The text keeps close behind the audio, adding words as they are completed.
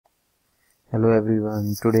Hello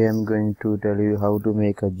everyone, today I'm going to tell you how to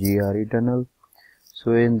make a GRE tunnel.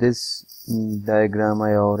 So in this diagram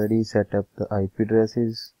I already set up the IP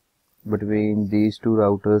addresses. Between these two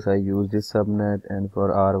routers I use this subnet, and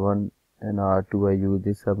for R1 and R2 I use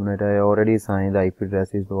this subnet. I already assigned the IP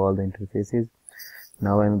addresses to all the interfaces.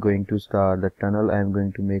 Now I'm going to start the tunnel. I'm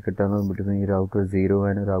going to make a tunnel between router 0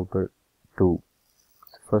 and router 2.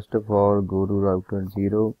 So first of all, go to router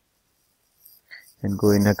 0 and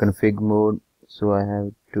go in a config mode. So I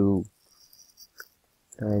have to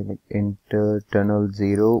type enter tunnel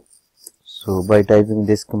 0. So by typing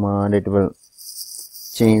this command it will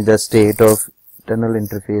change the state of tunnel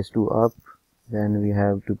interface to up. Then we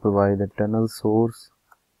have to provide the tunnel source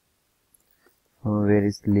from where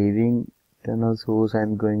it's leaving. Tunnel source,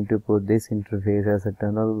 I'm going to put this interface as a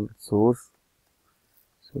tunnel source.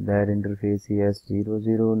 So that interface is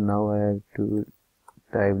 00. Now I have to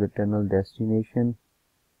type the tunnel destination.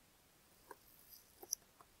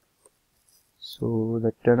 So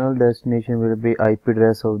the tunnel destination will be IP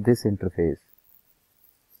address of this interface.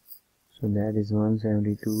 So that is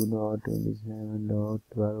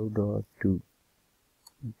 172.27.12.2.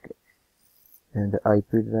 Okay. And the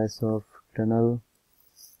IP address of tunnel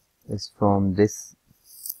is from this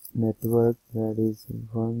network, that is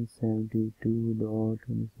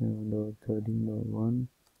 172.27.13.1.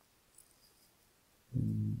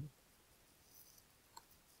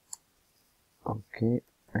 Okay.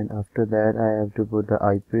 And after that I have to put the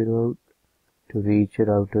IP route to reach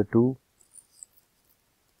router 2,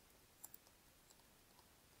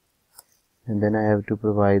 and then I have to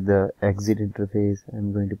provide the exit interface.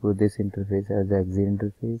 I'm going to put this interface as the exit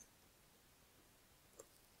interface.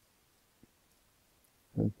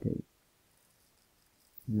 Okay,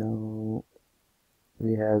 now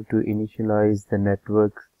we have to initialize the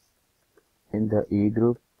networks in the E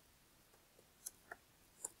group.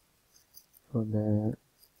 For that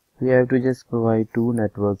we have to just provide two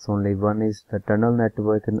networks only. One is the tunnel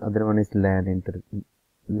network and other one is LAN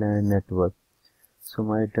network. So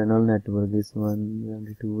my tunnel network is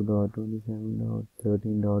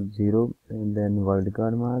 172.27.13.0 and then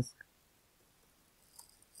wildcard mask,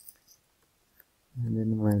 and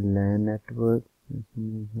then my LAN network is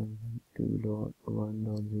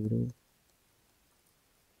 2.1.0.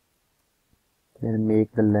 Then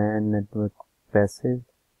make the LAN network passive.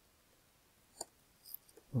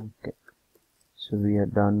 Okay, so we are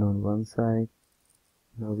done on one side.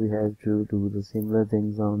 Now we have to do the similar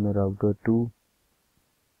things on the router 2.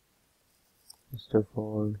 First of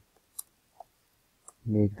all,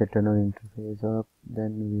 make the tunnel interface up.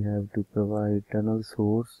 Then we have to provide tunnel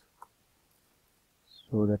source.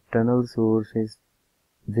 So the tunnel source is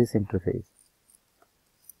this interface.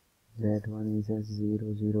 That one is as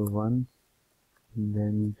 001.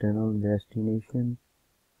 Then tunnel destination.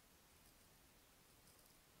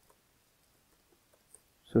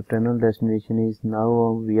 So tunnel destination is,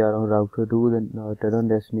 now we are on router 2, then our tunnel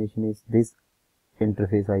destination is this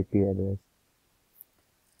interface IP address.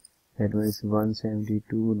 That one is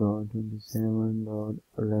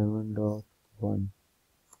 172.27.11.1.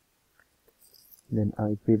 Then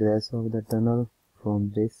IP address of the tunnel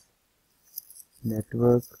from this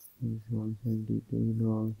network is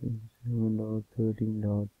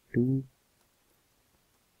 172.27.13.2.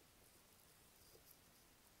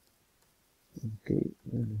 Okay,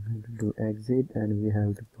 then we have to do exit, and we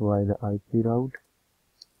have to provide the IP route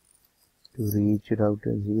to reach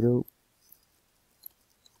router 0.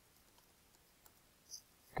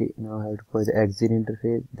 Okay, now I have to provide the exit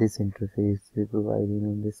interface. This interface we provided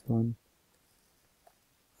on this one.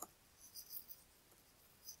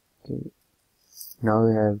 Okay, now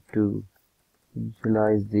we have to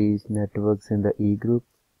initialize these networks in the E group.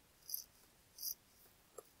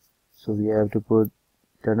 So we have to put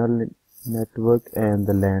tunnel network and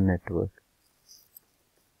the LAN network.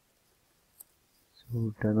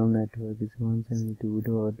 So tunnel network is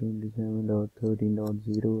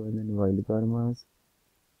 172.27.13.0 and then wildcard mask.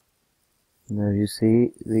 Now you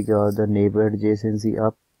see we got the neighbor adjacency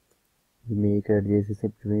up. We make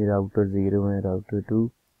adjacency between router 0 and router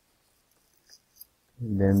 2.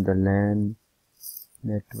 And then the LAN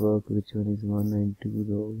network, which one is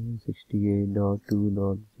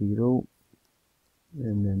 192.168.2.0,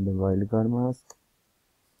 and then the wildcard mask,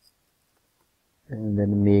 and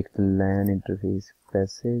then make the LAN interface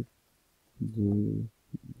passive.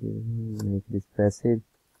 Make this passive.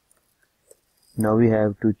 Now we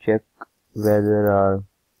have to check whether our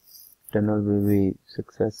tunnel will be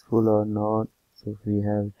successful or not. So we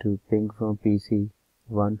have to ping from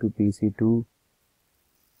PC1 to PC2.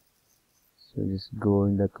 So just go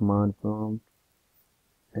in the command prompt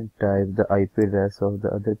and type the IP address of the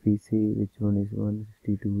other PC, which one is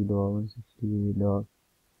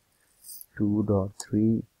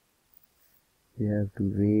 162.168.2.3. We have to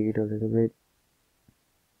wait a little bit,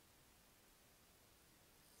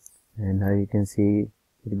 and now you can see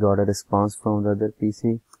it got a response from the other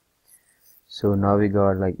PC. So now we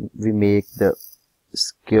make the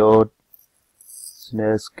secure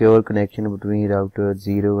connection between router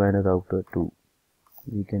 0 and router 2.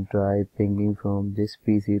 We can try pinging from this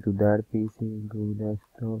PC to that PC. Go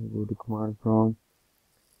desktop, go to command prompt,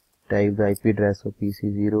 type the IP address of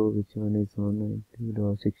PC 0, which one is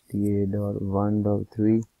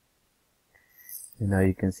 192.68.1.3, and now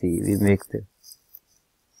you can see we make the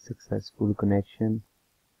successful connection.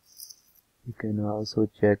 You can also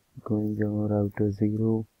check going on router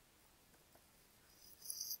 0,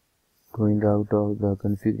 going out of the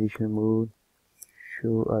configuration mode,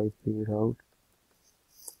 show IP route.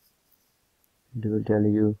 It will tell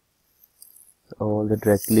you all the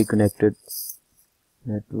directly connected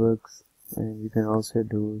networks, and you can also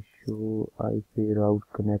do show IP route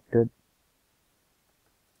connected.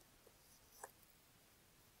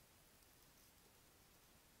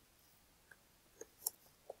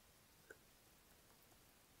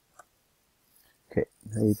 Okay,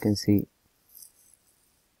 now you can see,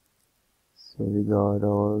 so we got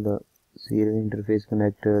all the serial interface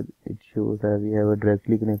connected. It shows that we have a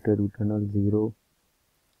directly connected root tunnel 0.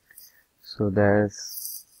 So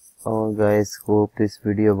that's all guys, hope this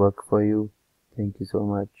video worked for you. Thank you so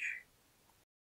much.